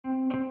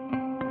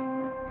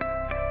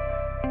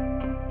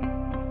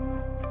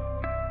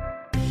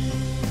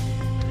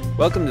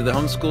Welcome to the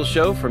Homeschool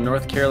Show from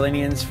North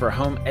Carolinians for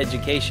Home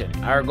Education.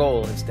 Our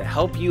goal is to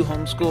help you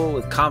homeschool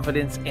with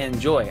confidence and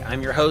joy.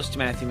 I'm your host,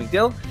 Matthew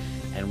McDill,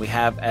 and we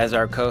have as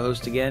our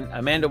co-host again,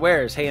 Amanda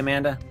Wares. Hey,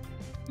 Amanda.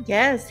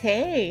 Yes.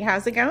 Hey,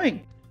 how's it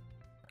going?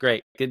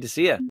 Great. Good to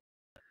see you.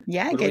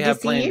 Yeah, What do good we to have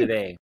see planned you.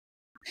 today?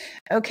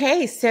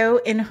 Okay, so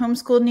in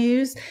homeschool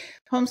news,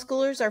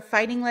 homeschoolers are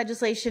fighting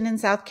legislation in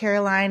South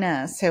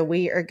Carolina. So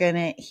we are going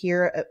to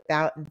hear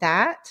about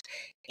that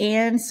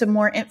and some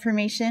more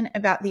information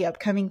about the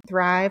upcoming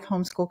Thrive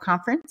Homeschool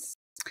Conference.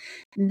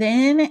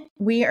 Then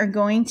we are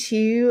going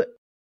to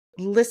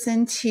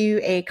listen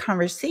to a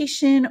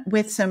conversation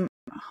with some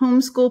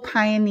homeschool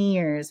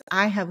pioneers.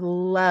 I have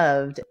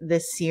loved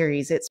this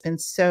series. It's been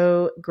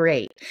so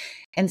great.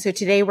 And so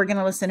today we're going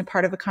to listen to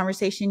part of a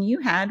conversation you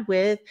had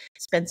with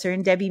Spencer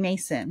and Debbie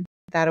Mason.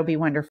 That'll be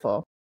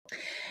wonderful.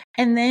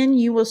 And then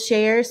you will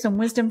share some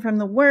wisdom from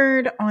the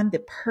Word on the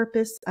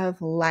purpose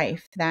of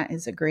life. That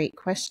is a great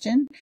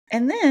question.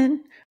 And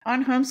then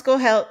on Homeschool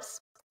Helps,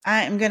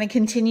 I am going to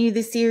continue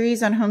the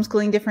series on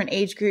homeschooling different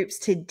age groups.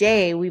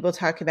 Today, we will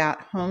talk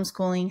about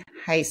homeschooling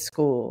high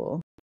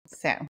school.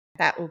 So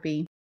that will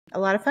be a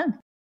lot of fun.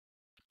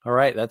 All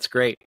right, that's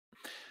great.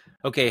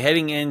 Okay,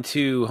 heading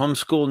into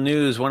homeschool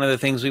news, one of the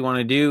things we want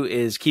to do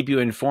is keep you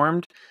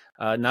informed,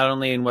 not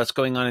only in what's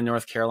going on in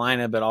North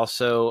Carolina, but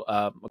also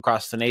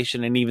across the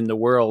nation and even the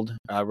world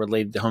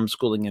related to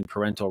homeschooling and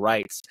parental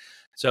rights.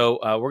 So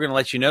we're going to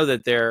let you know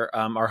that there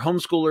are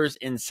homeschoolers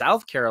in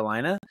South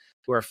Carolina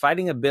who are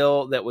fighting a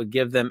bill that would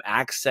give them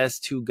access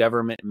to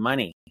government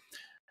money.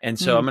 And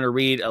so I'm going to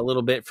read a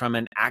little bit from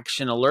an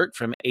action alert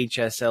from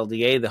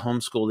HSLDA, the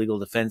Homeschool Legal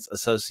Defense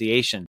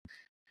Association.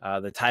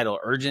 The title,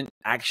 Urgent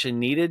Action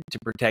Needed to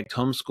Protect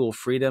Homeschool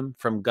Freedom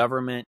from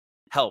Government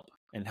Help.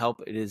 And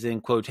help, it is in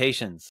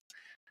quotations.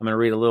 I'm going to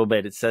read a little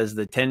bit. It says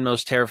the 10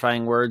 most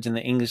terrifying words in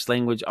the English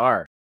language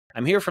are,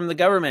 I'm here from the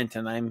government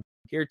and I'm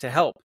here to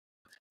help.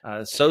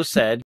 So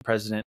said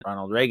President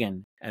Ronald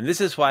Reagan. And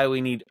this is why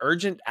we need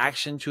urgent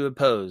action to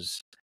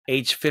oppose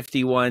H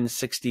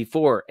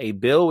 5164, a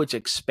bill which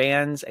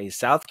expands a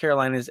South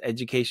Carolina's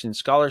Education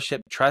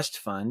Scholarship Trust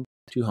Fund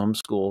to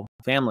homeschool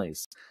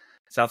families.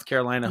 South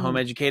Carolina home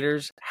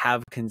educators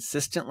have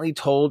consistently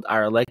told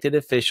our elected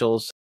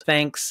officials,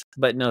 thanks,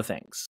 but no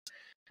thanks,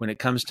 when it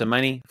comes to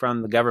money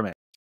from the government.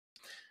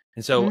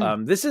 And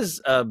so this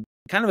is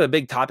kind of a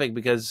big topic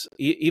because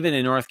even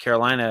in North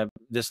Carolina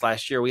this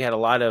last year, we had a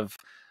lot of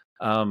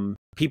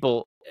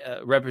people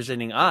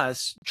representing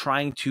us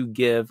trying to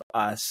give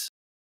us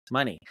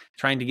money,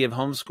 trying to give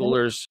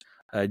homeschoolers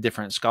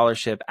different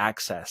scholarship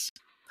access.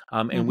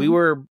 And we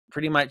were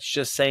pretty much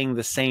just saying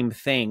the same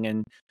thing.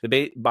 And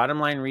the bottom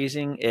line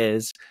reasoning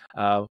is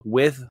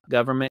with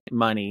government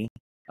money,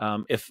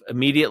 if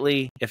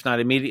not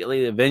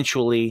immediately,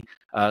 eventually,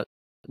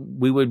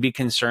 we would be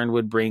concerned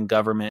would bring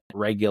government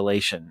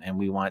regulation. And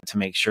we want to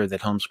make sure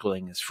that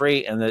homeschooling is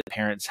free and that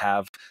parents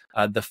have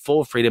the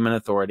full freedom and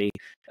authority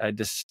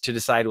to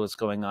decide what's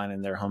going on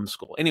in their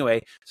homeschool.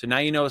 Anyway, so now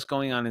you know what's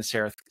going on in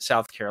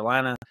South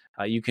Carolina.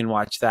 You can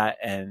watch that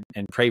and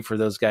pray for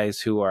those guys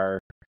who are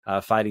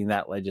fighting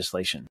that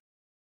legislation.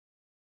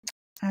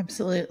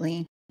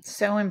 Absolutely.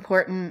 So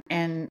important.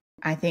 And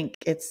I think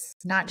it's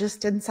not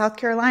just in South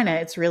Carolina,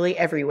 it's really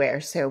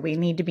everywhere. So we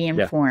need to be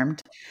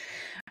informed. Yeah.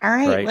 All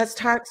right, let's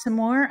talk some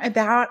more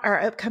about our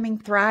upcoming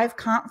Thrive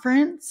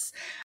Conference.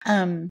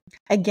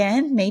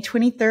 Again, May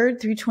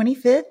 23rd through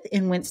 25th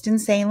in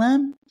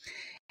Winston-Salem.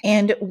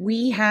 And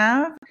we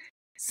have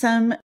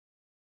some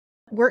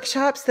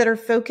workshops that are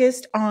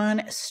focused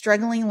on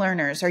struggling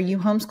learners. Are you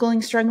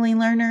homeschooling struggling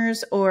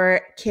learners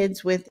or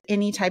kids with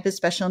any type of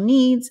special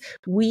needs?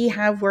 We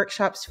have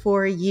workshops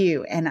for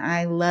you. And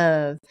I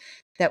love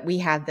that we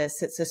have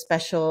this. It's a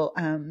special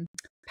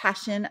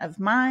passion of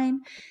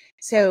mine.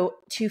 So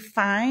to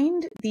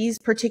find these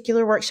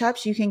particular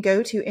workshops, you can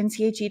go to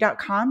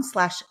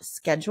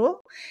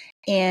nche.com/schedule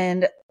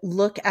and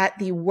look at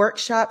the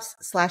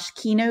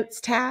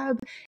workshops/keynotes tab.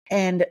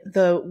 And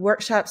the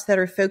workshops that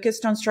are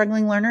focused on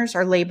struggling learners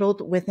are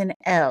labeled with an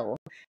L.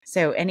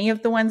 So any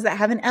of the ones that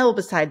have an L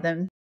beside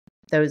them,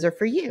 those are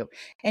for you.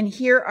 And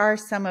here are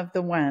some of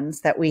the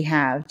ones that we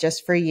have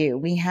just for you.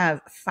 We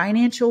have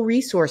financial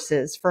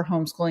resources for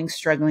homeschooling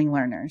struggling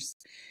learners.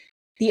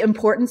 The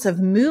importance of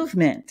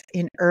movement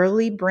in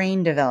early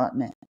brain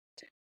development.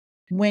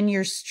 When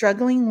your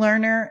struggling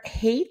learner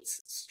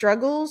hates,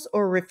 struggles,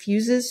 or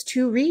refuses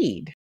to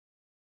read.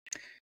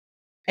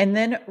 And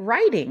then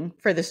writing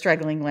for the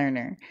struggling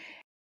learner.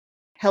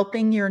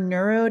 Helping your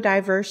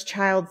neurodiverse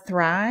child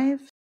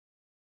thrive.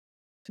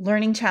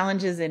 Learning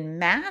challenges in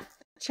math,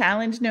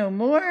 challenge no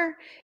more,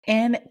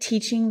 and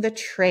teaching the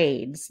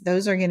trades.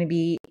 Those are going to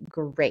be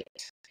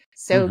great.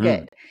 So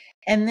good.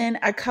 And then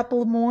a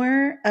couple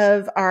more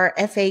of our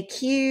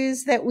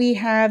FAQs that we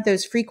have,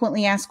 those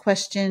frequently asked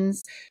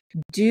questions.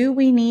 Do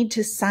we need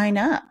to sign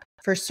up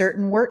for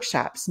certain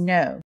workshops?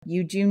 No,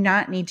 you do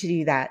not need to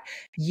do that.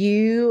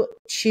 You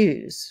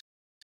choose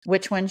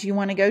which ones you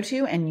want to go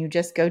to, and you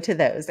just go to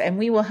those, and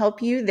we will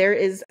help you. There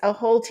is a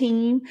whole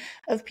team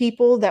of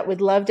people that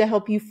would love to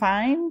help you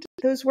find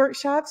those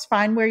workshops,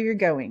 find where you're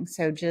going.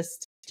 So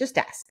just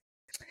ask.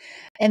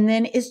 And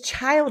then, is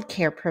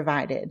childcare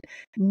provided?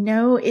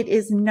 No, it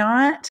is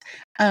not.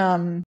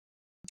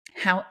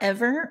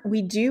 However,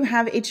 we do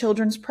have a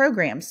children's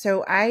program.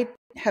 So I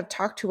have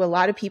talked to a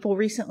lot of people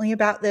recently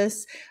about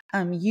this.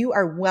 You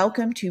are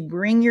welcome to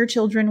bring your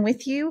children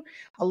with you.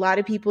 A lot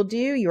of people do.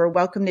 You are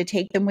welcome to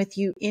take them with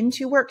you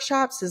into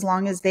workshops as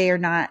long as they are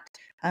not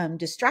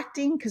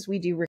distracting, because we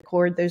do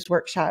record those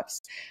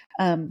workshops.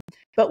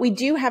 But we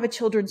do have a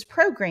children's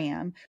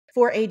program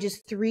for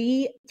ages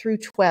 3 through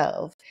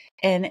 12.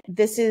 And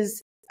this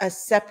is a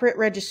separate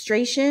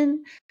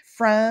registration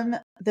from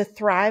the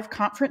Thrive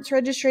conference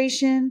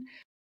registration,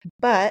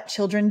 but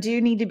children do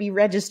need to be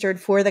registered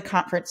for the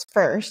conference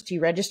first.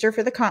 You register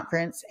for the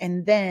conference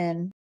and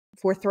then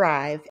for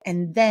Thrive,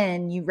 and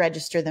then you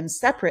register them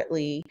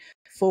separately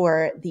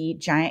for the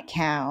Giant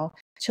Cow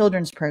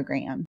children's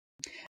program.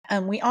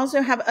 We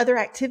also have other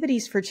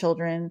activities for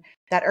children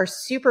that are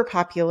super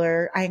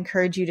popular. I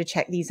encourage you to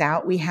check these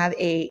out. We have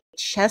a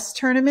chess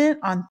tournament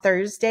on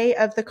Thursday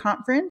of the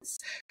conference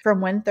from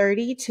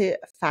 1:30 to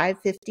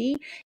 5:50.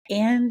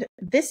 And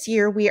this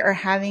year we are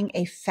having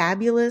a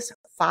fabulous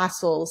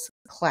fossils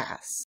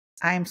class.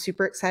 I am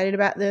super excited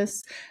about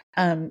this.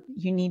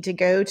 You need to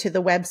go to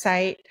the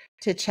website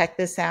to check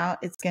this out.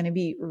 It's going to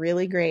be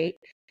really great.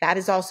 That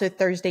is also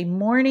Thursday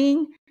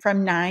morning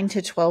from 9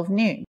 to 12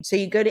 noon. So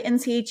you go to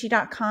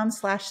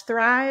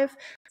nche.com/thrive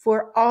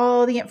for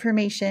all the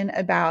information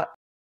about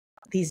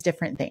these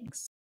different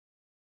things.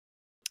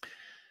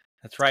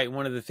 That's right.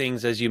 One of the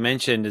things, as you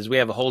mentioned, is we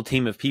have a whole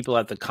team of people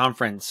at the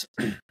conference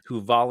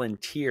who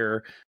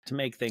volunteer to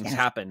make things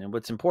happen. And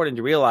what's important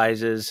to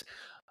realize is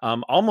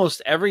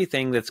almost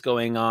everything that's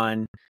going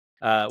on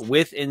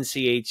with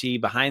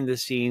NCHE behind the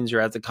scenes or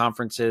at the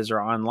conferences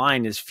or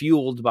online is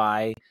fueled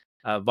by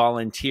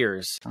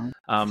volunteers.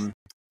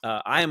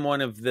 I am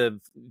one of the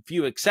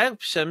few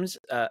exceptions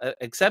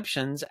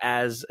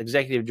as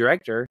executive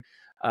director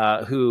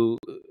who's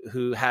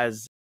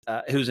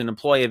an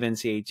employee of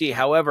NCHE.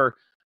 However,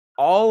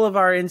 all of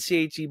our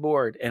NCHE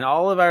board and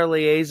all of our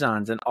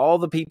liaisons and all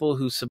the people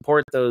who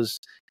support those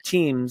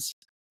teams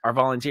are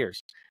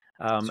volunteers.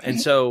 And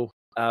so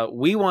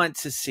we want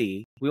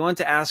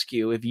to ask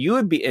you if you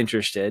would be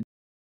interested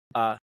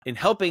in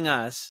helping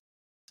us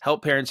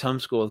help parents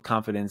homeschool with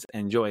confidence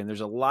and joy. And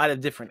there's a lot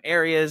of different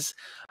areas.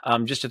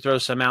 Just to throw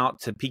some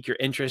out to pique your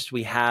interest,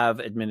 we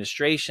have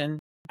administration,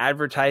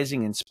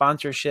 advertising and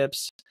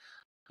sponsorships,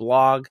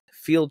 blog,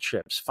 field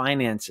trips,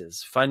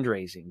 finances,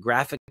 fundraising,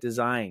 graphic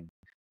design,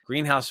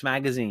 Greenhouse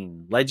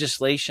Magazine,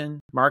 legislation,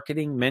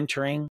 marketing,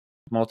 mentoring,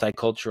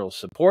 multicultural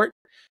support,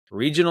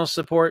 regional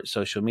support,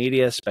 social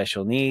media,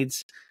 special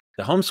needs,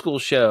 the Homeschool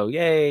Show,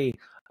 yay,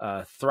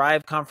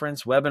 Thrive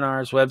Conference,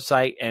 webinars,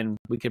 website, and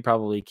we could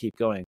probably keep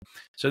going.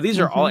 So these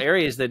are all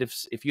areas that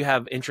if you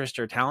have interest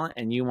or talent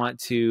and you want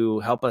to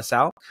help us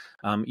out,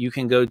 you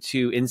can go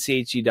to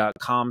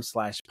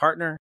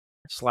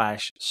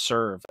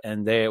nche.com/partner/serve.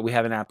 And there we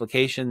have an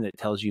application that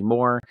tells you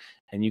more,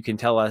 and you can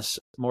tell us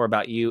more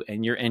about you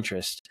and your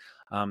interest.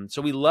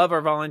 So we love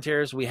our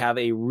volunteers. We have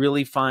a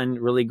really fun,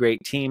 really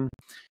great team,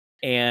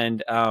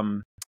 and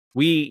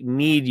we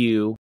need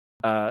you.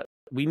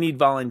 We need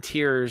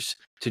volunteers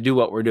to do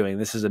what we're doing.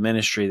 This is a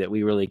ministry that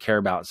we really care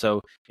about.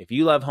 So if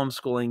you love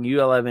homeschooling,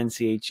 you love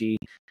NCHE,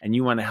 and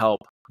you want to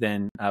help,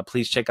 then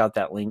please check out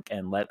that link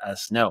and let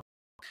us know.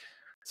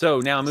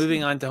 So now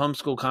moving on to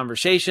Homeschool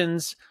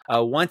Conversations.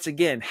 Once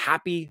again,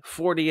 happy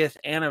 40th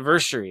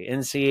anniversary,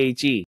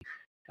 NCHE.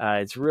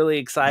 It's really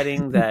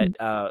exciting that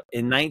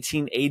in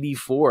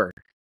 1984,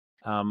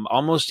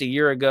 almost a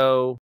year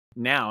ago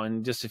now,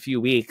 in just a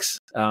few weeks,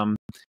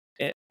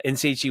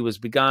 NCHE was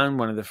begun.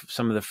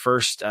 Some of the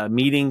first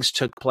meetings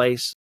took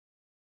place.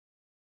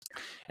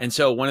 And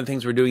so one of the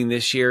things we're doing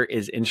this year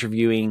is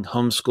interviewing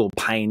homeschool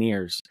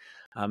pioneers.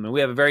 And we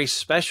have a very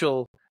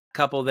special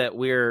couple that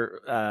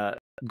we're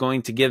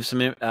going to give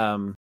some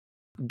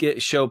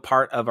show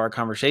part of our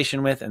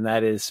conversation with, and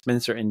that is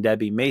Spencer and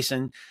Debbie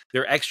Mason.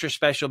 They're extra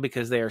special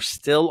because they are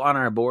still on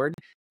our board.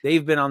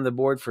 They've been on the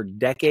board for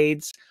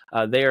decades.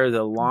 They are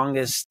the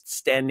longest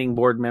standing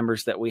board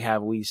members that we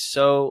have. We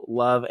so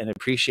love and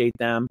appreciate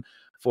them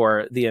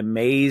for the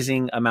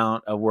amazing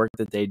amount of work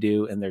that they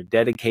do and their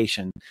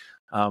dedication.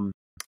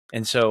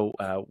 And so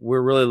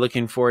we're really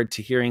looking forward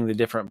to hearing the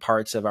different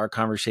parts of our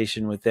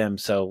conversation with them.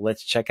 So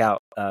let's check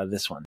out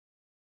this one.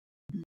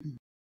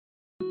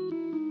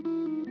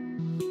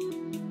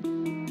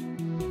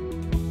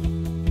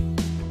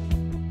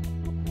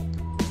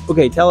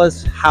 Okay, tell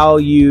us how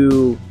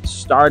you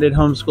started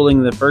homeschooling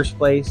in the first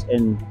place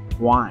and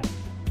why.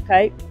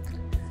 Okay.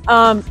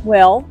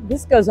 Well,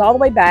 this goes all the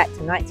way back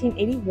to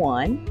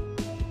 1981,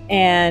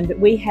 and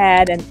we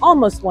had an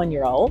almost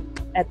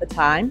 1-year-old at the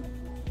time,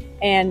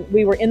 and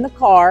we were in the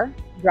car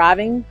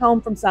driving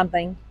home from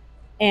something,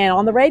 and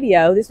on the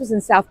radio, this was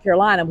in South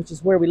Carolina, which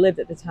is where we lived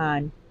at the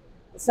time,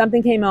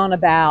 something came on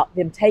about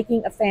them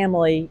taking a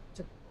family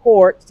to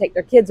court to take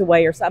their kids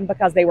away or something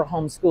because they were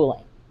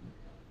homeschooling.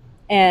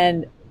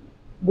 And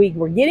we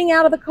were getting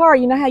out of the car.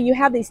 You know how you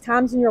have these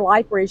times in your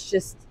life where it's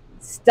just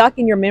stuck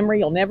in your memory?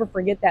 You'll never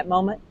forget that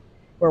moment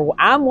where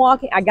I'm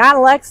walking. I got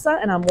Alexa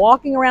and I'm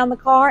walking around the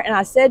car and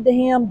I said to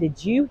him,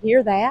 "Did you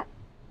hear that?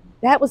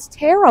 That was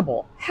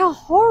terrible. How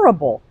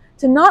horrible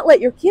to not let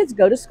your kids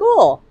go to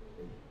school."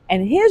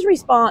 And his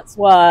response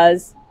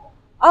was,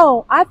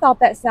 "Oh, I thought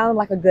that sounded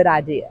like a good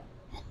idea."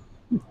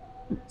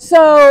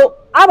 So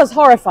I was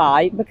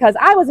horrified because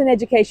I was an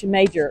education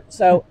major.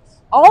 So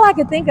all I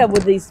could think of were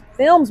these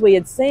films we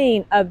had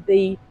seen of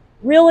the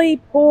really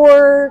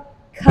poor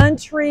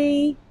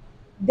country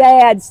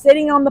dad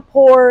sitting on the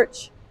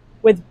porch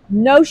with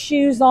no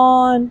shoes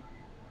on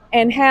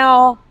and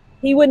how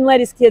he wouldn't let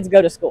his kids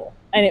go to school.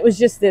 And it was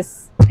just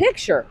this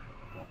picture.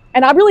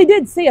 And I really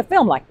did see a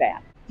film like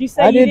that. Did you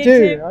say you did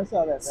too? I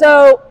saw that.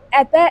 So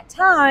at that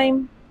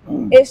time,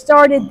 it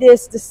started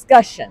this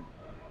discussion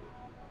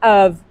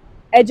of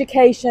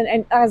education.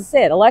 And as I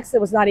said, Alexa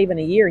was not even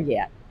a year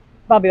yet,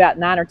 probably about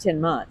 9 or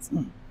 10 months.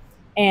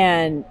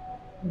 And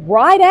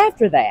right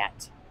after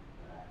that,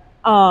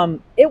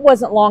 it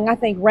wasn't long. I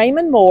think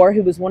Raymond Moore,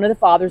 who was one of the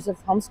fathers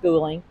of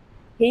homeschooling,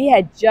 he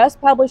had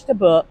just published a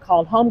book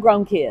called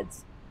Homegrown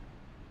Kids.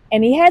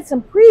 And he had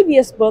some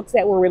previous books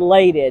that were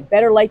related,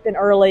 Better Late Than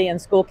Early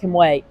and School Can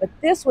Wait. But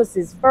this was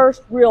his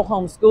first real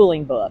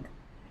homeschooling book.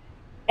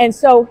 And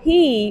so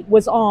he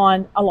was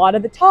on a lot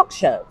of the talk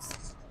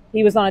shows.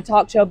 He was on a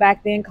talk show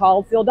back then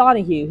called Phil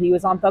Donahue. He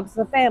was on Focus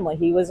on the Family.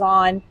 He was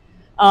on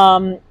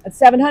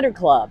 700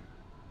 Club.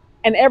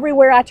 And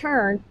everywhere I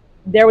turned,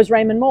 there was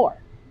Raymond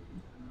Moore.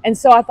 And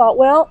so I thought,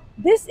 well,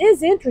 this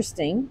is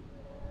interesting.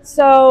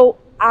 So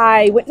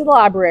I went to the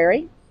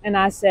library and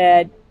I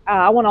said,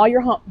 I want all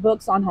your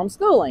books on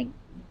homeschooling.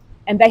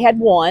 And they had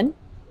one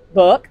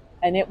book,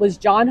 and it was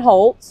John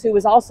Holtz, who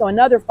was also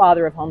another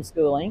father of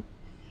homeschooling,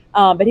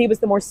 but he was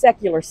the more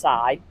secular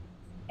side.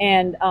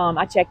 And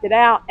I checked it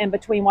out, and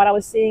between what I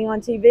was seeing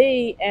on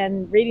TV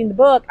and reading the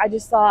book, I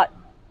just thought,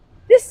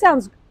 this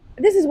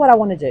is what I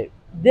want to do.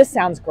 This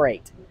sounds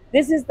great.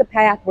 This is the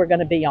path we're going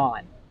to be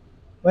on.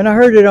 When I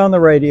heard it on the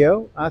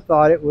radio, I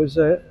thought it was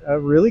a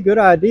really good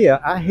idea.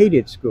 I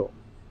hated school.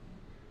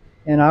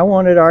 And I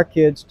wanted our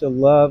kids to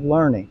love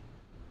learning.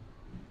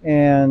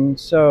 And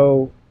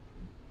so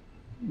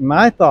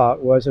my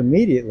thought was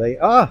immediately,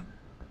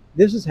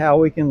 this is how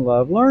we can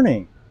love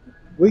learning.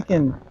 We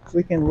can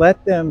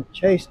let them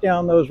chase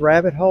down those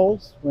rabbit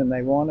holes when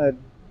they want to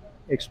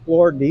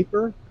explore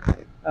deeper.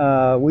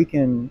 We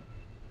can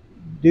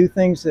do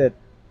things that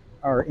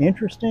are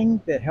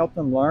interesting, that help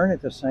them learn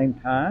at the same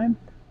time.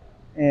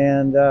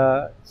 And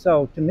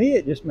so to me,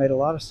 it just made a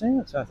lot of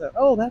sense. I thought,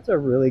 oh, that's a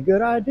really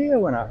good idea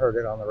when I heard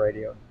it on the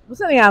radio. Well,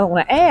 something I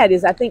want to add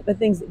is I think the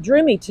things that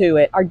drew me to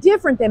it are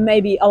different than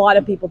maybe a lot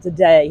of people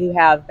today who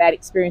have bad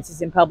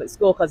experiences in public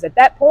school. Because at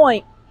that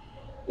point,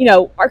 you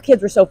know, our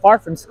kids were so far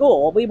from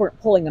school, we weren't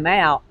pulling them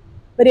out.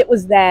 But it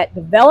was that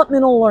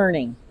developmental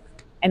learning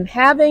and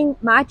having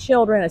my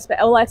children,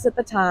 Alexa at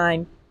the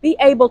time, be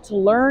able to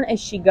learn as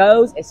she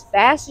goes, as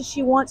fast as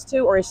she wants to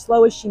or as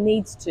slow as she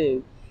needs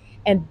to.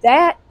 And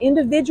that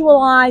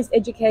individualized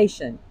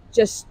education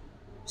just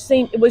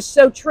seemed, it was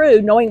so true,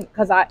 knowing,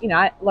 because I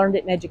learned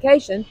it in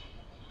education,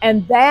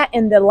 and that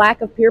and the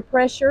lack of peer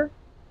pressure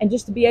and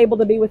just to be able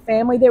to be with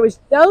family,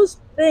 those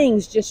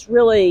things just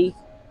really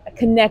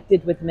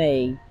connected with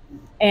me.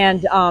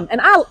 And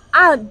I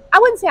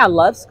wouldn't say I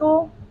loved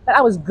school, but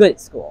I was good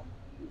at school.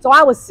 So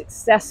I was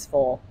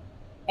successful.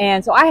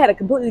 And so I had a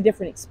completely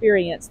different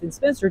experience than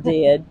Spencer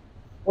did,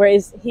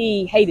 whereas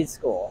he hated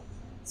school.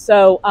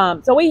 So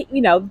we,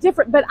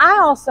 different, but I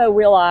also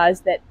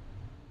realized that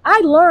I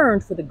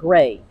learned for the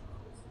grade.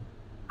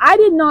 I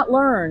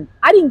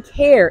didn't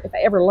care if I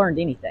ever learned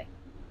anything.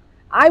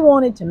 I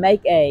wanted to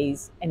make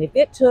A's, and if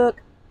it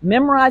took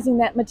memorizing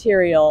that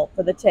material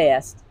for the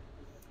test,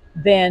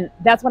 then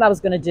that's what I was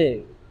going to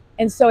do.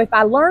 And so if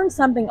I learned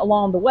something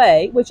along the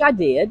way, which I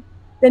did,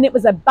 then it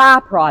was a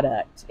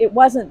byproduct. It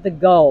wasn't the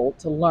goal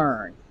to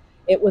learn.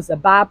 It was a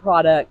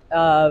byproduct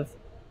of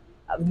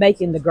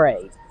making the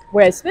grade.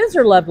 Whereas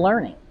Spencer loved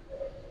learning.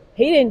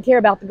 He didn't care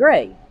about the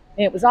grade.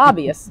 And it was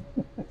obvious.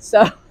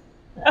 So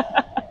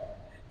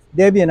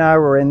Debbie and I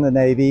were in the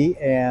Navy,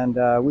 and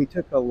we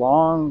took a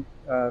long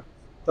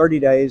 30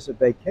 days of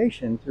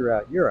vacation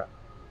throughout Europe.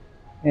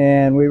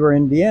 And we were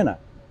in Vienna.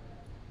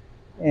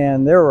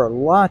 And there were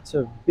lots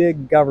of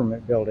big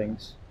government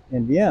buildings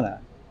in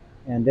Vienna.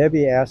 And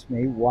Debbie asked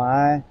me,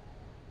 why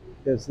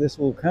does this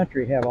little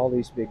country have all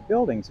these big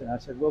buildings? And I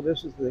said, well,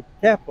 this is the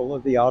capital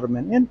of the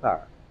Ottoman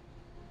Empire.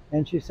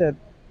 And she said,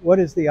 what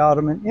is the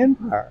Ottoman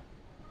Empire?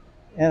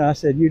 And I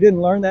said, you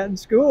didn't learn that in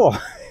school.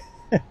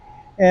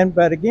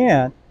 But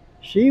again,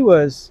 she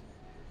was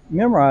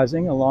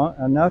memorizing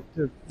enough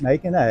to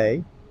make an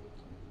A,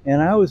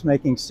 and I was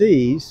making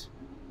C's,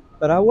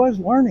 but I was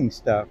learning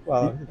stuff.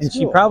 And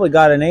she probably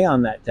got an A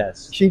on that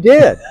test. She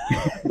did.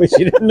 But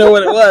she didn't know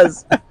what it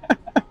was.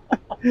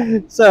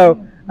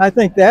 So I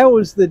think that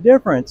was the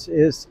difference.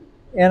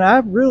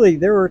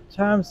 There were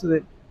times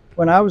that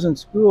when I was in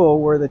school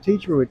where the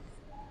teacher would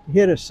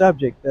hit a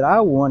subject that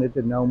I wanted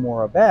to know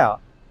more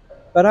about,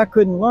 but I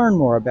couldn't learn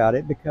more about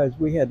it because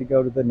we had to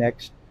go to the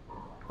next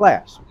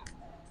class.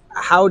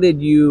 How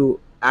did you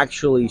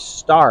actually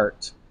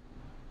start?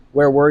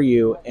 Where were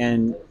you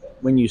and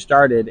when you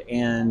started,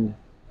 and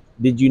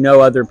did you know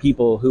other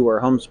people who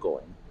were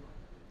homeschooling?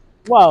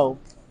 Whoa.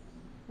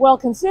 Well,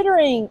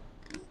 considering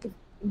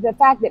the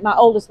fact that my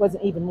oldest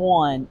wasn't even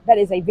one, that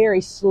is a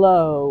very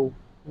slow,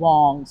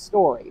 long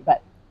story.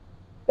 But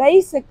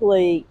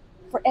basically,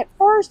 at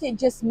first, it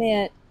just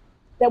meant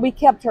that we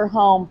kept her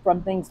home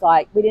from things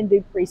like we didn't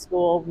do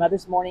preschool,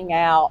 mother's morning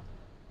out.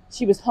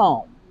 She was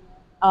home.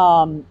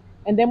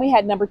 And then we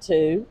had number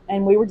two,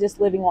 and we were just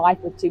living life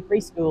with two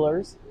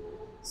preschoolers.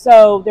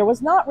 So there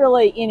was not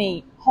really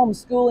any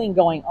homeschooling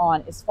going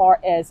on as far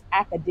as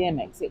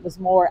academics. It was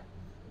more,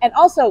 and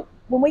also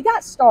when we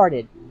got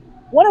started,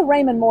 one of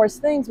Raymond Moore's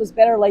things was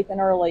better late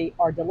than early,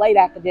 or delayed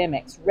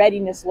academics,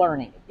 readiness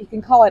learning. You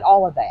can call it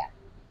all of that.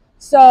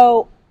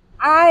 So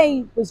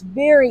I was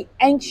very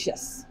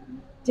anxious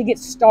to get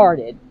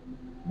started,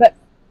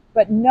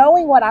 but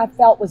knowing what I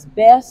felt was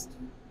best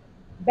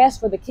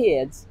for the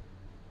kids,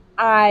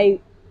 I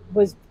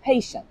was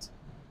patient.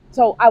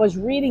 So I was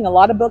reading a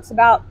lot of books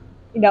about,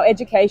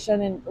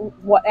 education and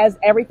as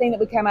everything that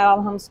would come out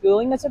on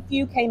homeschooling. There's a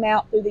few came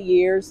out through the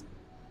years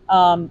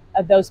of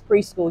those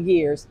preschool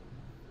years.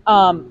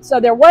 So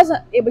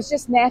it was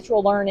just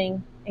natural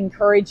learning,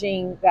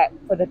 encouraging that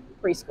for the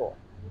preschool.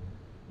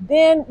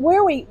 Then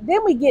we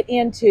get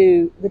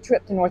into the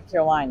trip to North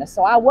Carolina.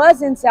 So I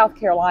was in South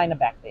Carolina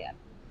back then.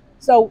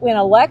 So when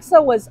Alexa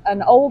was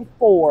an old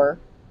 4,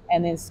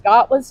 and then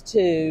Scott was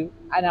 2,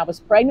 and I was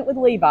pregnant with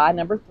Levi,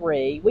 number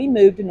 3, we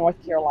moved to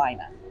North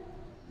Carolina.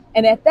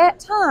 And at that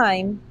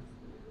time,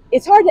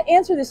 it's hard to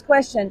answer this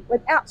question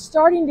without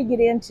starting to get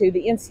into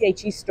the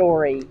NCHE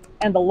story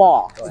and the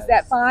law. Is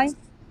that fine?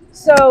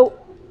 So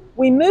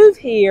we moved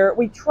here.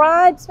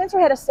 Spencer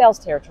had a sales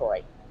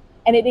territory,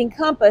 and it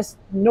encompassed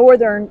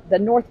the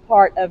north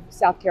part of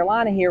South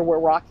Carolina here, where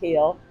Rock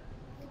Hill.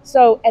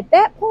 So at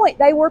that point,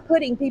 they were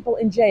putting people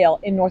in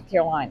jail in North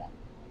Carolina.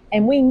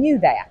 And we knew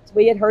that.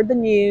 We had heard the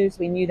news.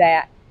 We knew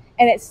that.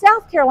 And at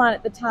South Carolina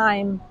at the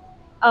time,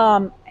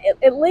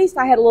 at least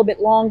I had a little bit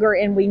longer,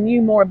 and we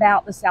knew more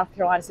about the South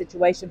Carolina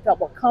situation, felt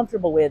more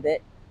comfortable with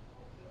it.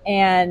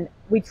 And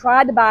we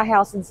tried to buy a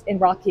house in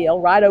Rock Hill,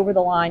 right over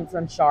the line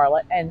from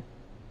Charlotte, and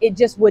it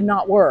just would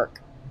not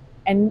work.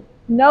 And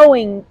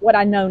knowing what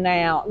I know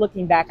now,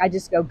 looking back, I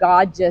just go,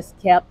 God just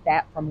kept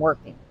that from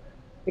working,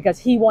 because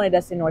he wanted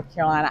us in North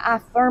Carolina. I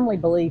firmly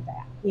believe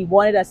that. He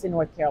wanted us in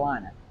North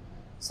Carolina.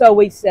 So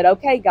we said,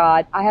 okay,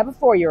 God, I have a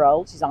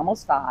 4-year-old. She's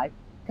almost 5.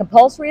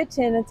 Compulsory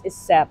attendance is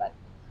 7.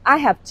 I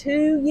have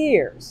 2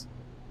 years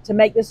to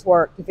make this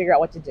work, to figure out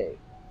what to do.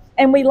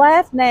 And we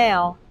laugh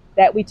now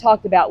that we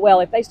talked about,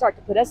 well, if they start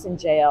to put us in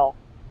jail,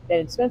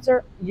 then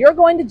Spencer, you're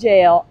going to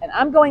jail, and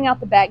I'm going out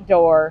the back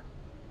door,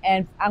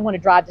 and I'm going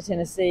to drive to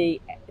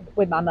Tennessee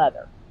with my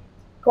mother.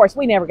 Of course,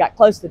 we never got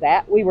close to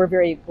that. We were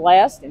very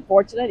blessed and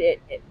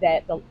fortunate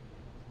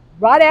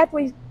right after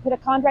we put a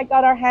contract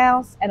on our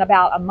house, and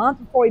about a month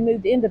before we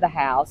moved into the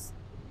house,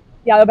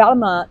 about a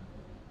month,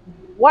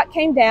 what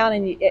came down,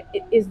 and it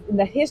is in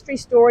the history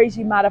stories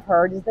you might have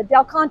heard, is the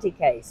Del Conte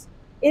case.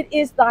 It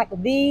is like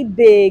the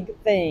big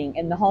thing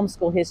in the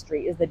homeschool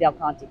history, is the Del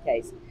Conte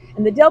case.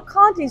 And the Del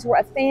Contes were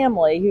a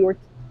family who were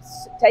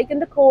taken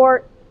to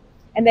court,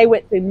 and they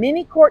went through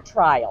many court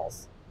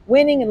trials,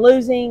 winning and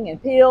losing and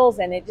appeals,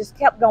 and it just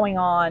kept going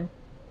on.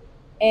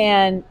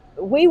 And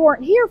we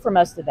weren't here for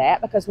most of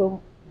that, because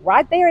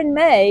right there in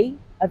May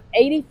of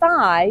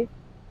 '85,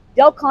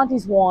 Del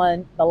Conte's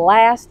won the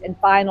last and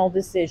final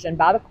decision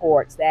by the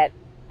courts that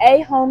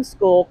a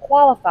homeschool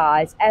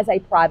qualifies as a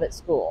private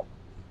school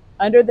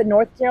under the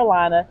North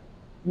Carolina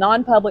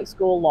non-public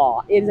school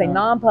law. It is a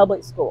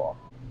non-public school.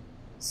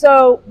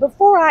 So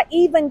before I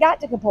even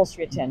got to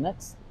compulsory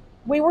attendance,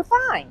 we were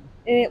fine.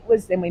 And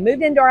then we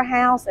moved into our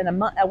house, and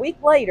a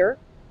week later,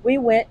 we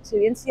went to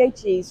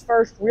NCHE's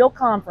first real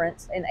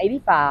conference in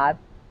 '85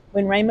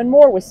 when Raymond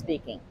Moore was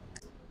speaking.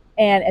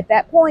 And at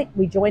that point,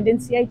 we joined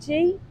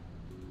NCHE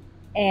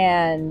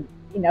and,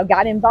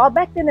 got involved.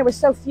 Back then, there were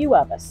so few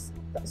of us,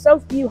 so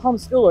few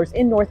homeschoolers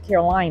in North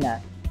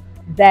Carolina,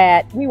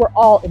 that we were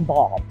all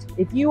involved.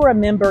 If you were a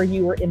member,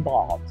 you were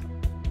involved.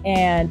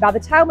 And by the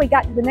time we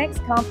got to the next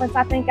conference,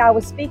 I think I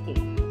was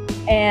speaking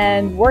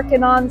and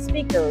working on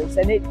speakers,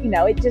 and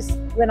it just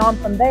went on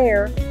from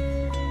there.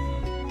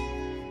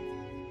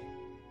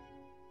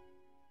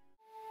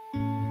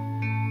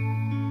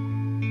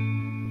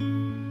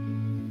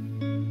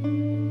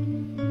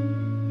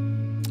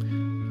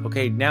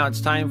 Okay, now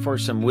it's time for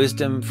some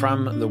wisdom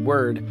from the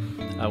Word.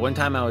 One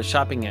time I was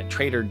shopping at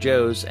Trader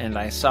Joe's, and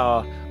I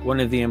saw one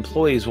of the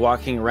employees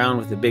walking around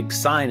with a big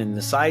sign, and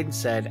the sign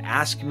said,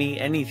 "Ask me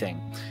anything."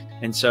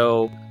 And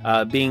so,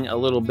 being a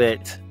little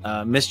bit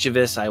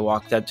mischievous, I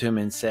walked up to him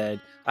and said,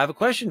 "I have a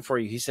question for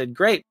you." He said,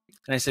 "Great."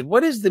 And I said,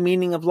 "What is the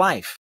meaning of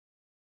life?"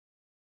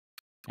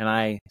 And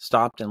I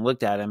stopped and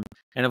looked at him.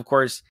 And of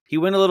course, he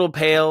went a little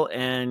pale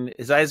and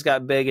his eyes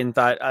got big and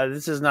thought,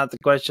 this is not the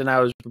question I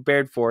was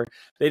prepared for.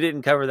 They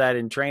didn't cover that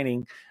in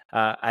training.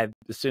 I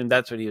assumed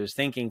that's what he was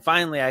thinking.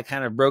 Finally, I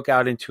kind of broke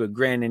out into a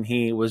grin, and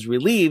he was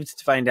relieved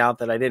to find out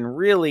that I didn't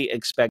really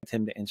expect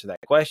him to answer that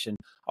question,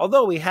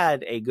 although we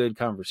had a good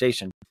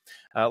conversation.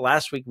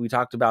 Last week, we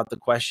talked about the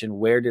question,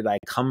 where did I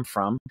come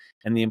from,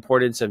 and the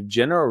importance of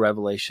general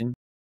revelation,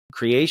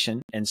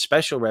 creation, and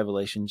special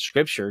revelation,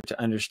 scripture,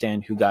 to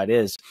understand who God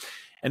is.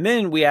 And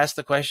then we asked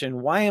the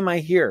question, why am I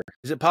here?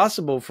 Is it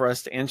possible for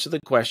us to answer the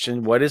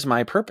question, what is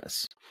my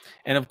purpose?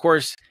 And of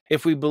course,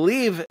 if we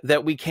believe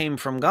that we came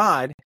from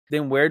God,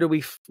 then where do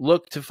we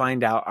look to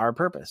find out our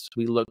purpose?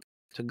 We look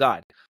to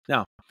God.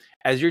 Now,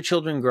 as your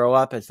children grow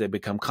up, as they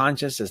become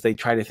conscious, as they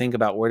try to think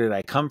about where did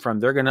I come from,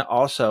 they're going to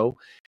also,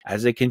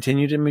 as they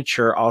continue to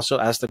mature, also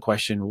ask the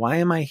question, why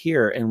am I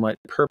here and what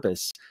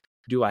purpose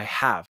do I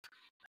have?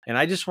 And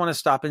I just want to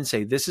stop and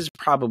say, this is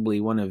probably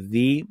one of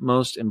the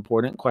most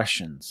important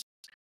questions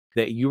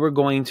that you are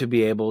going to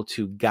be able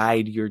to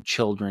guide your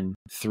children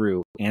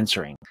through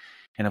answering.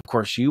 And of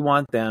course, you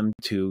want them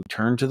to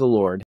turn to the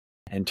Lord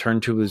and turn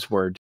to his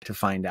word to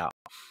find out.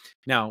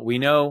 Now, we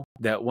know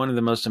that one of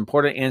the most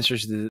important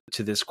answers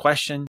to this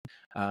question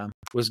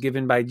was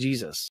given by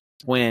Jesus.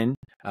 When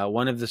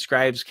one of the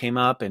scribes came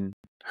up and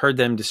heard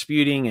them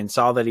disputing and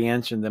saw that he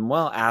answered them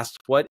well, asked,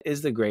 what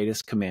is the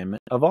greatest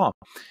commandment of all?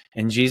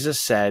 And Jesus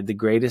said, the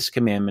greatest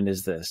commandment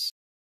is this: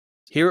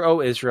 Hear,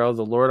 O Israel,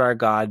 the Lord our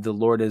God, the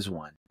Lord is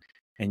one.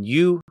 And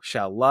you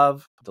shall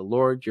love the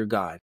Lord your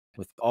God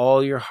with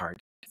all your heart,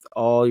 with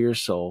all your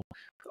soul,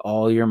 with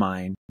all your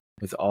mind,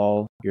 with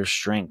all your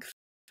strength.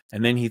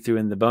 And then he threw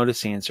in the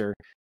bonus answer.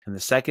 And the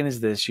second is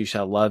this: you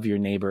shall love your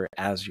neighbor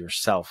as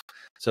yourself.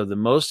 So the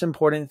most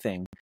important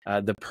thing,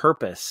 the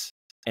purpose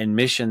and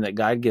mission that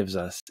God gives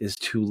us, is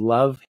to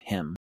love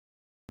him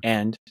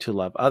and to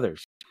love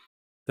others.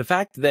 The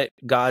fact that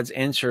God's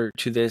answer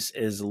to this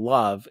is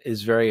love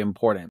is very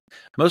important.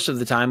 Most of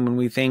the time when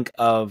we think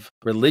of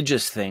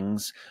religious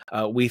things,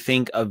 we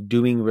think of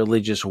doing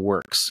religious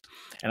works.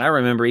 And I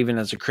remember even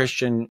as a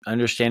Christian,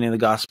 understanding the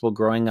gospel,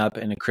 growing up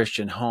in a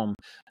Christian home,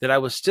 that I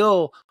was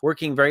still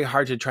working very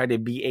hard to try to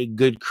be a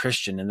good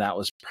Christian. And that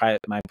was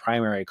my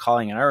primary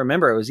calling. And I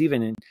remember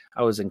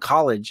I was in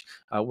college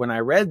when I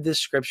read this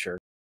scripture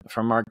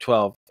from Mark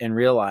 12 and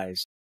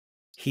realized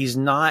he's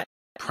not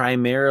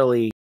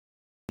primarily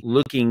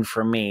looking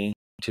for me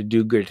to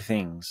do good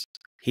things.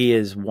 He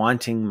is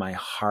wanting my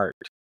heart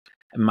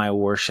and my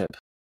worship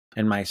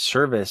and my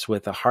service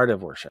with a heart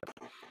of worship.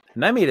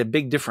 And that made a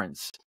big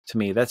difference to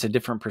me. That's a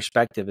different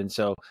perspective. And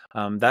so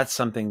that's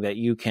something that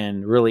you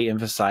can really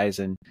emphasize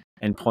and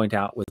point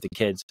out with the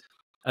kids.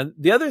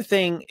 The other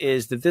thing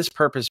is that this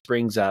purpose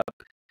brings up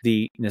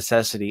the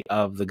necessity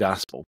of the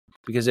gospel.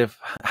 Because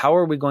how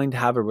are we going to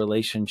have a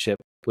relationship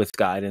with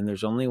God? And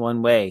there's only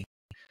one way,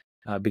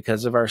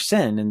 because of our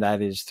sin, and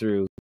that is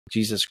through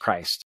Jesus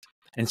Christ.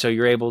 And so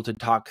you're able to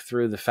talk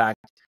through the fact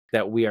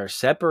that we are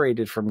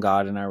separated from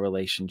God in our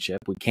relationship.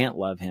 We can't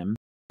love him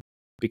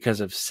because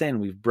of sin.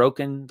 We've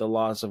broken the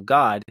laws of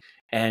God.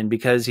 And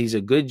because he's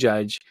a good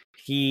judge,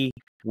 he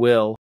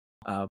will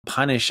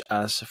punish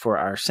us for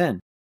our sin,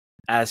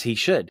 as he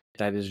should.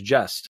 That is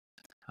just.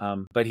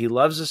 But he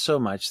loves us so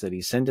much that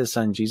he sent his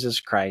son, Jesus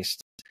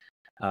Christ,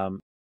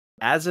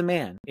 as a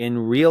man in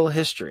real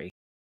history,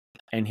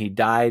 and he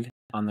died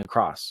on the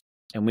cross.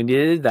 And when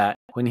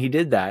he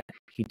did that,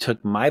 he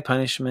took my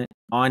punishment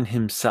on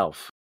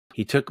himself.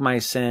 He took my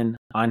sin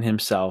on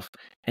himself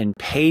and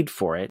paid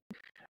for it,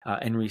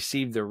 and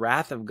received the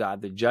wrath of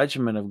God, the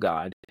judgment of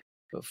God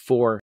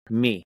for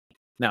me.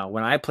 Now,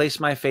 when I place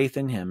my faith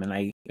in him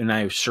and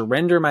I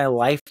surrender my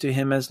life to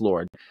him as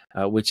Lord,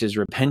 which is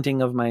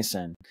repenting of my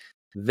sin,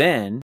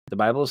 then the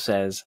Bible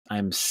says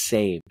I'm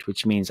saved,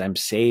 which means I'm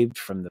saved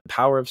from the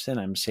power of sin.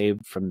 I'm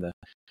saved from the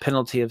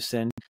penalty of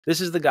sin. This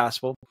is the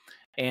gospel.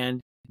 And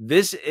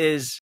this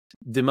is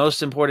the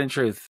most important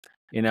truth,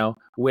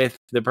 with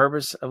the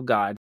purpose of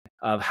God,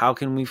 of how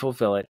can we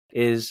fulfill it,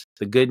 is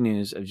the good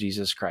news of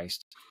Jesus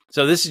Christ.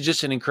 So this is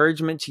just an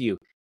encouragement to you.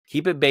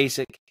 Keep it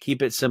basic,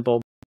 keep it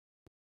simple.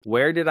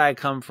 Where did I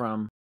come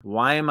from?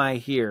 Why am I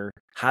here?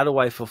 How do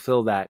I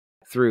fulfill that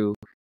through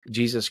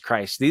Jesus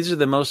Christ? These are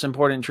the most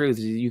important truths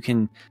you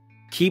can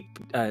keep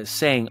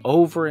saying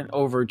over and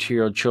over to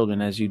your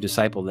children as you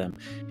disciple them.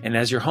 And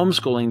as you're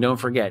homeschooling, don't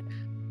forget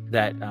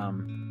that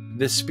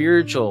the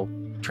spiritual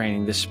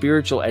training, the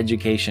spiritual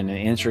education and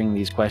answering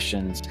these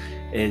questions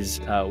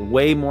is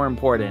way more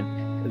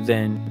important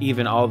than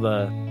even all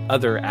the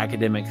other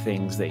academic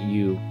things that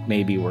you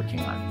may be working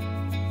on.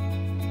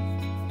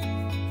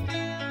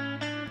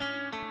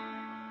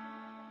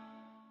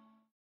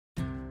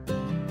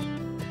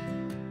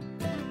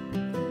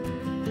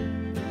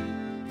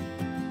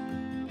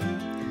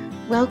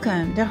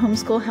 Welcome to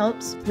Homeschool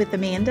Helps with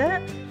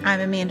Amanda. I'm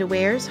Amanda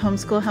Wares,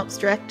 Homeschool Helps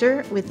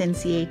Director with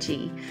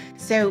NCHE.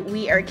 So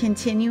we are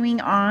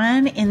continuing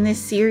on in this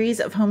series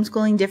of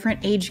homeschooling different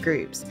age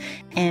groups.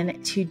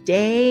 And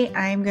today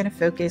I'm going to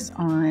focus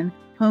on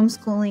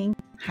homeschooling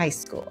high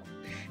school.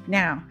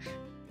 Now,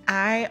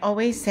 I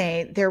always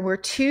say there were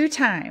 2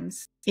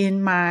 times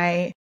in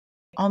my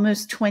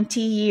almost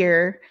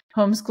 20-year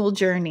homeschool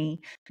journey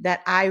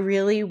that I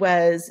really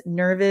was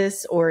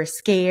nervous or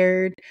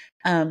scared.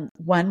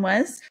 One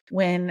was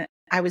when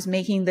I was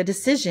making the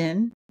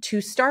decision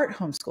to start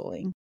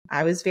homeschooling.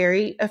 I was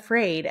very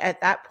afraid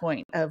at that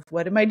point of,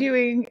 what am I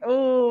doing?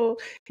 Oh,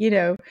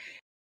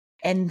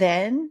 And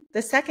then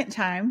the second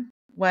time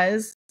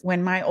was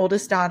when my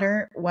oldest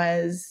daughter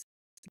was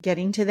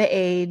getting to the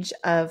age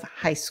of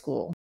high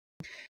school.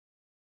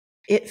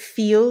 It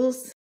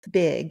feels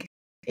big.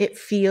 It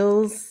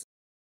feels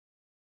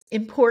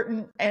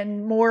important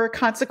and more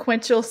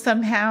consequential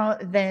somehow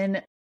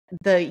than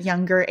the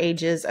younger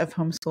ages of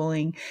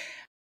homeschooling.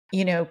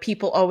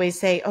 People always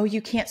say, oh,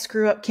 you can't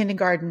screw up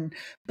kindergarten,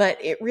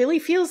 but it really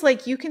feels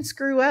like you can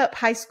screw up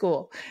high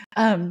school.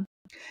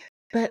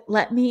 But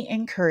let me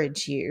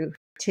encourage you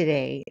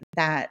today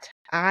that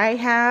I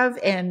have,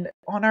 and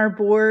on our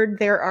board,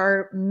 there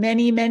are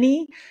many,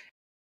 many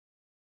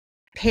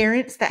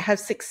parents that have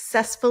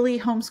successfully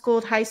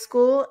homeschooled high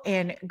school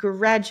and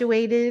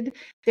graduated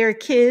their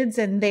kids,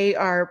 and they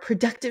are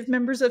productive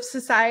members of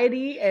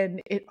society,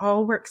 and it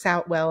all works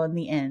out well in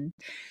the end.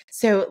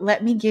 So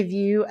let me give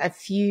you a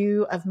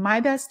few of my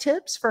best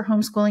tips for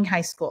homeschooling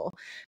high school.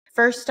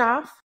 First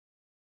off,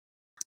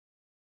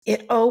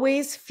 it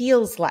always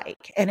feels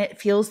like, and it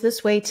feels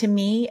this way to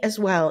me as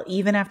well,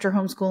 even after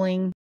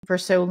homeschooling for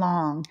so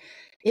long,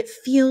 it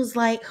feels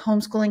like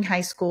homeschooling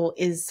high school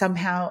is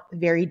somehow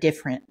very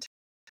different.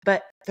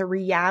 But the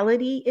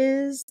reality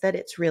is that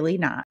it's really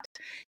not.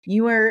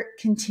 You are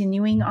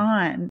continuing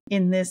on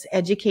in this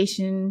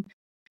education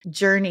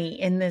journey,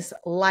 in this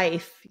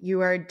life. You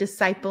are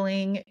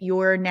discipling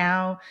your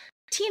now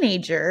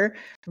teenager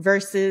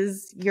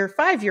versus your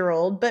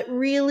 5-year-old, but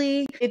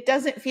really it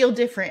doesn't feel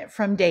different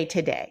from day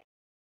to day.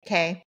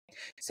 Okay.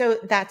 So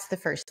that's the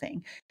first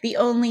thing. The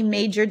only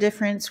major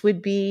difference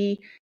would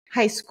be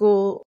high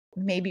school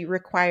maybe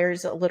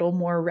requires a little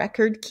more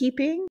record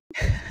keeping.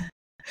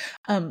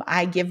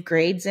 I give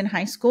grades in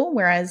high school,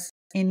 whereas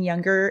in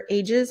younger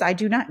ages, I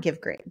do not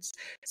give grades.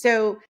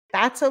 So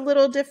that's a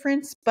little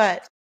difference,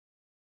 but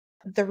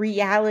the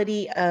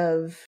reality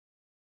of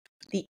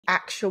the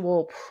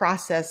actual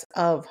process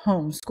of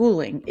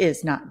homeschooling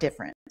is not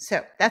different.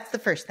 So that's the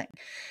first thing.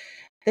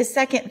 The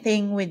second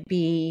thing would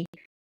be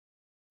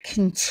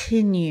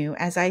continue.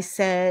 As I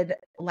said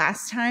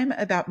last time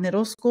about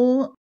middle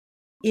school,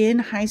 in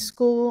high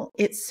school,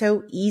 it's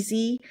so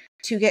easy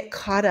to get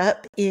caught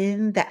up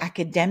in the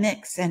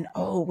academics and,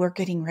 oh, we're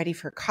getting ready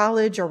for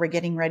college or we're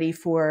getting ready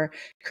for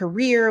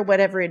career,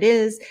 whatever it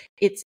is.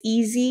 It's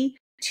easy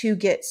to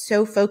get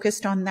so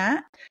focused on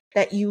that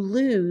you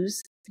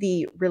lose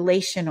the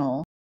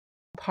relational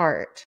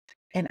part.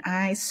 And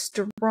I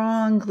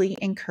strongly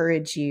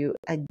encourage you,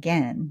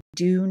 again,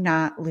 do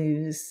not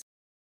lose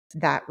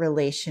that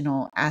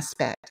relational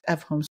aspect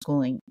of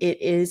homeschooling.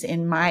 It is,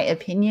 in my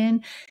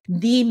opinion,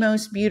 the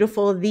most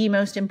beautiful, the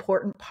most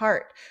important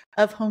part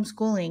of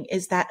homeschooling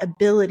is that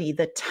ability,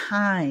 the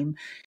time,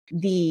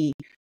 that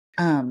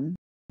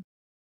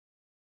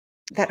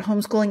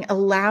homeschooling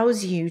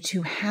allows you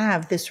to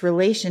have this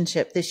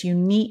relationship, this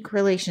unique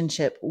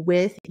relationship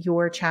with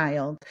your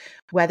child,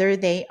 whether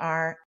they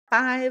are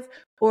 5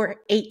 or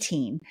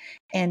 18.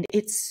 And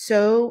it's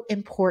so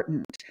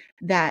important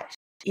that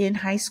in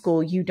high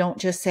school, you don't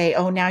just say,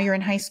 oh, now you're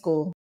in high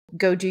school,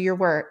 go do your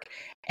work,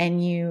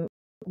 and you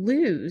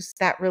lose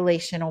that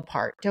relational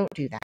part. Don't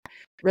do that.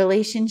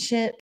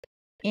 Relationship,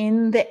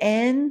 in the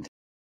end,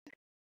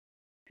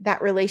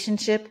 that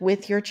relationship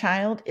with your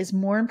child is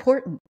more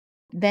important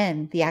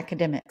than the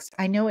academics.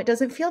 I know it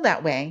doesn't feel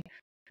that way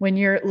when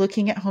you're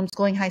looking at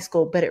homeschooling high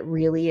school, but it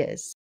really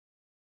is.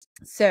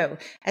 So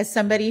as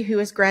somebody who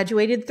has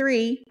graduated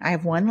 3, I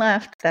have 1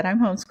 left that I'm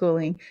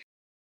homeschooling.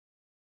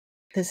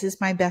 This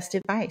is my best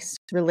advice.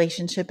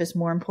 Relationship is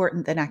more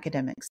important than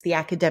academics. The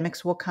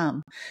academics will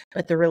come,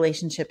 but the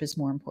relationship is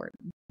more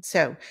important.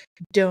 So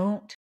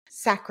don't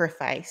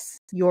sacrifice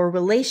your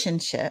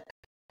relationship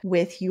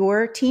with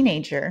your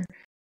teenager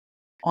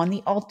on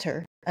the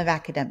altar of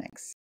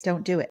academics.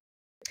 Don't do it.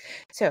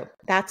 So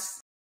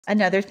that's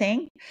another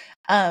thing.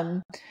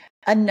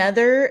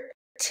 Another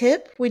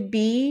tip would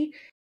be,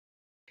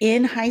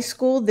 in high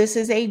school, this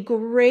is a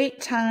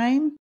great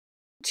time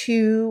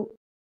to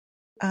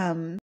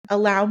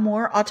allow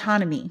more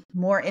autonomy,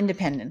 more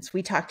independence.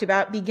 We talked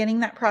about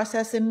beginning that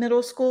process in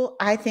middle school.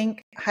 I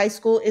think high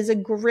school is a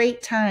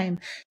great time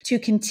to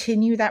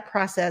continue that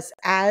process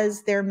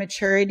as their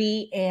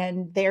maturity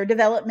and their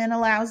development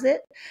allows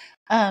it.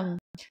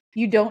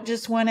 You don't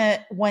just want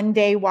to one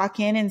day walk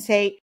in and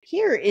say,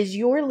 here is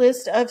your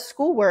list of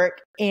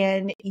schoolwork,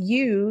 and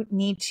you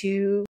need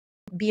to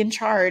be in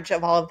charge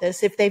of all of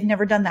this if they've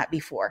never done that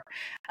before.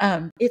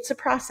 It's a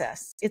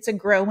process. It's a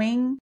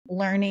growing,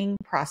 learning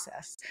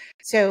process.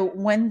 So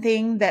one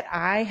thing that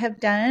I have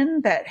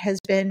done that has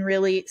been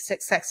really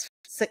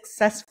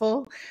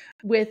successful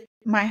with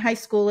my high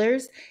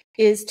schoolers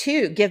is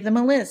to give them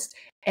a list.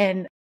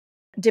 And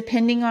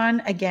depending on,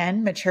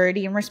 again,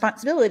 maturity and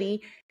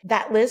responsibility,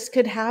 That list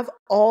could have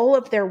all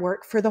of their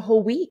work for the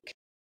whole week.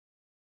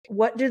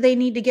 What do they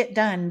need to get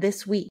done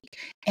this week?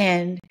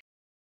 And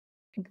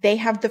they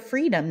have the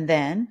freedom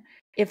then,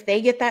 if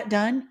they get that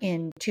done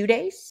in 2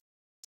 days,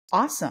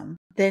 awesome.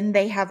 Then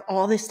they have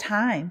all this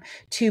time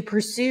to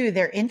pursue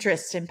their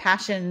interests and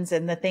passions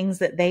and the things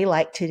that they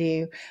like to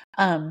do.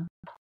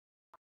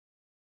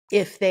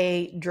 If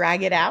they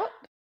drag it out,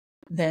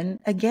 then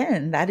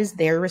again, that is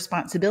their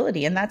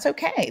responsibility, and that's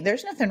okay.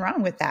 There's nothing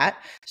wrong with that.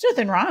 There's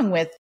nothing wrong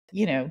with,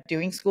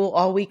 doing school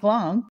all week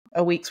long,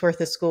 a week's worth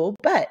of school.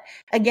 But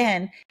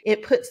again,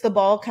 it puts the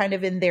ball kind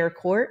of in their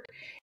court,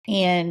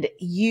 and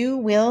you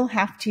will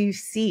have to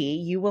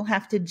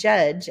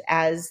judge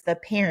as the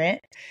parent.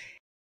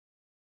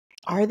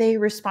 Are they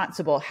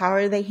responsible? How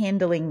are they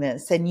handling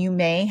this? And you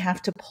may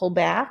have to pull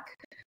back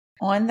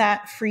on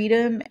that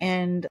freedom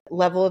and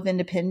level of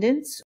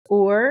independence,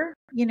 or,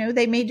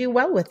 they may do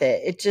well with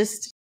it.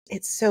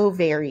 It so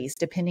varies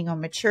depending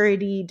on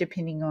maturity,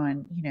 depending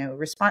on,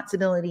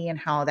 responsibility and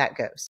how that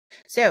goes.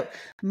 So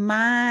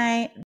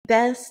my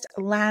best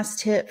last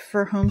tip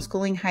for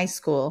homeschooling high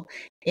school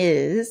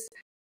is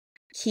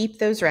keep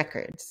those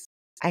records.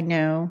 I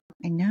know,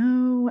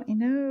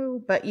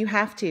 but you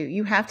have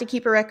to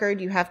keep a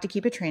record. You have to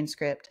keep a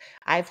transcript.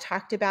 I've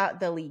talked about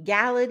the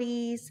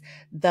legalities,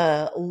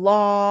 the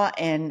law,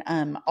 and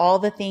all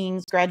the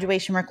things,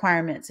 graduation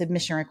requirements,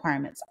 admission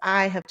requirements.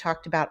 I have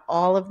talked about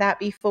all of that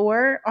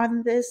before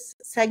on this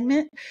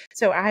segment,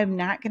 so I'm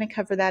not going to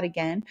cover that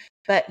again,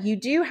 but you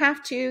do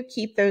have to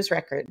keep those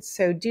records.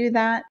 So do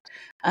that.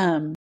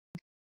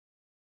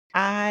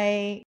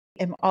 I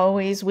am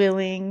always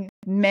willing.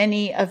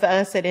 Many of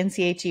us at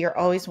NCHE are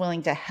always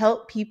willing to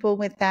help people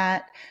with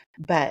that,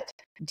 but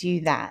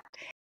do that.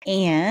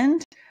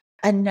 And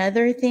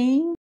another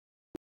thing,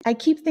 I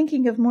keep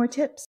thinking of more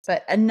tips,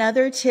 but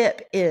another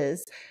tip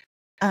is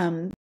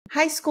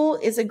high school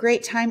is a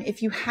great time.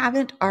 If you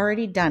haven't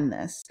already done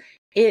this,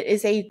 it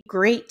is a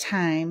great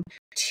time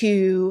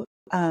to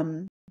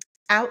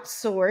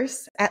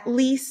outsource at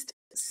least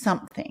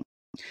something.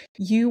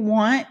 You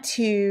want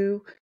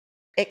to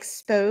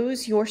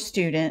expose your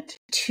student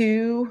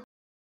to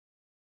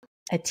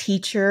a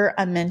teacher,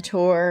 a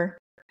mentor,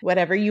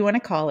 whatever you want to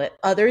call it,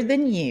 other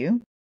than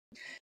you,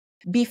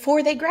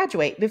 before they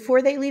graduate,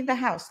 before they leave the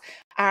house.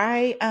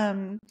 I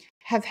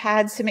have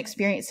had some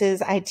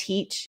experiences. I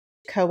teach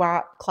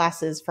co-op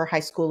classes for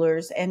high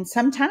schoolers, and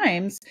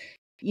sometimes,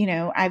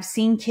 I've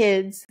seen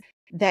kids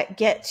that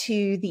get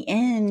to the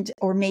end,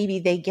 or maybe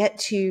they get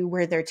to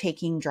where they're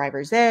taking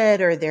driver's ed,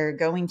 or they're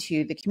going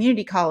to the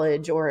community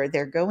college, or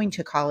they're going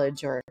to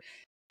college, or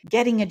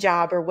getting a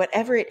job, or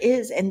whatever it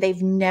is, and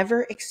they've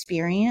never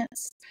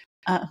experienced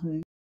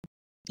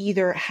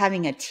either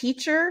having a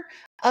teacher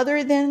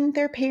other than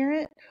their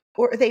parent,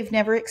 or they've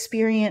never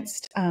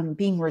experienced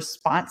being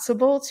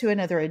responsible to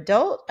another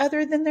adult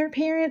other than their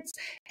parents.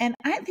 And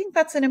I think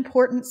that's an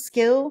important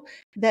skill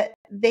that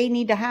they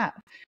need to have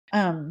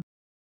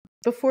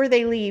before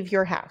they leave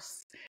your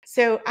house.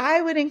 So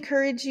I would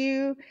encourage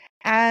you,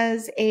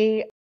 as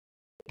a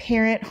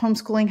parent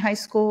homeschooling high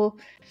school,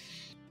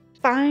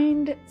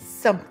 find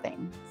some,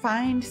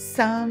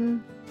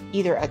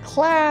 either a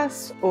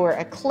class or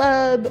a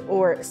club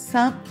or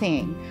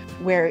something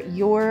where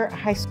your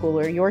high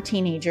schooler, your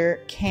teenager,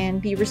 can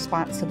be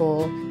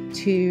responsible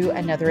to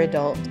another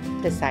adult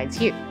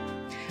besides you.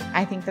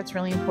 I think that's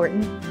really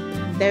important.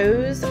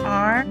 Those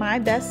are my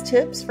best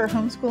tips for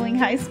homeschooling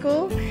high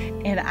school,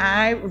 and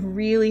I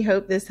really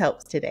hope this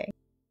helps today.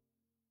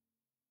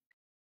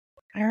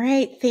 All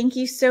right. Thank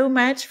you so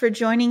much for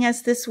joining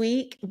us this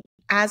week.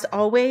 As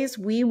always,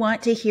 we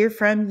want to hear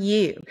from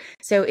you.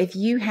 So if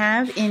you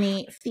have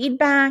any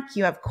feedback,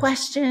 you have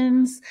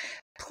questions,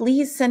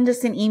 please send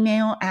us an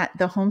email at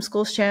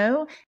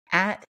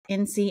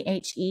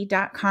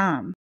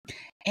thehomeschoolshow@nche.com,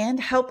 and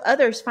help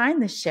others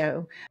find the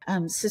show.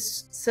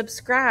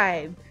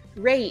 Subscribe,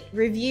 rate,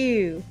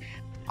 review,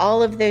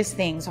 all of those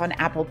things on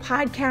Apple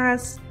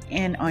Podcasts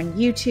and on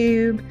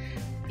YouTube.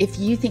 If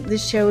you think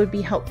this show would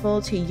be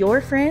helpful to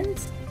your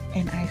friends,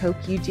 and I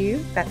hope you do,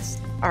 that's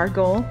our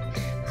goal,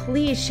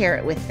 please share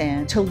it with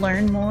them. To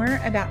learn more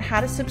about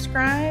how to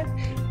subscribe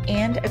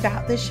and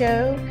about the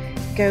show,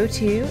 go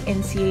to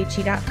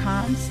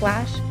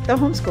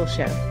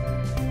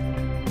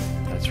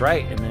nche.com/thehomeschoolshow. That's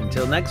right. And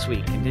until next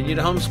week, continue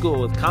to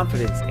homeschool with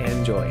confidence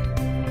and joy.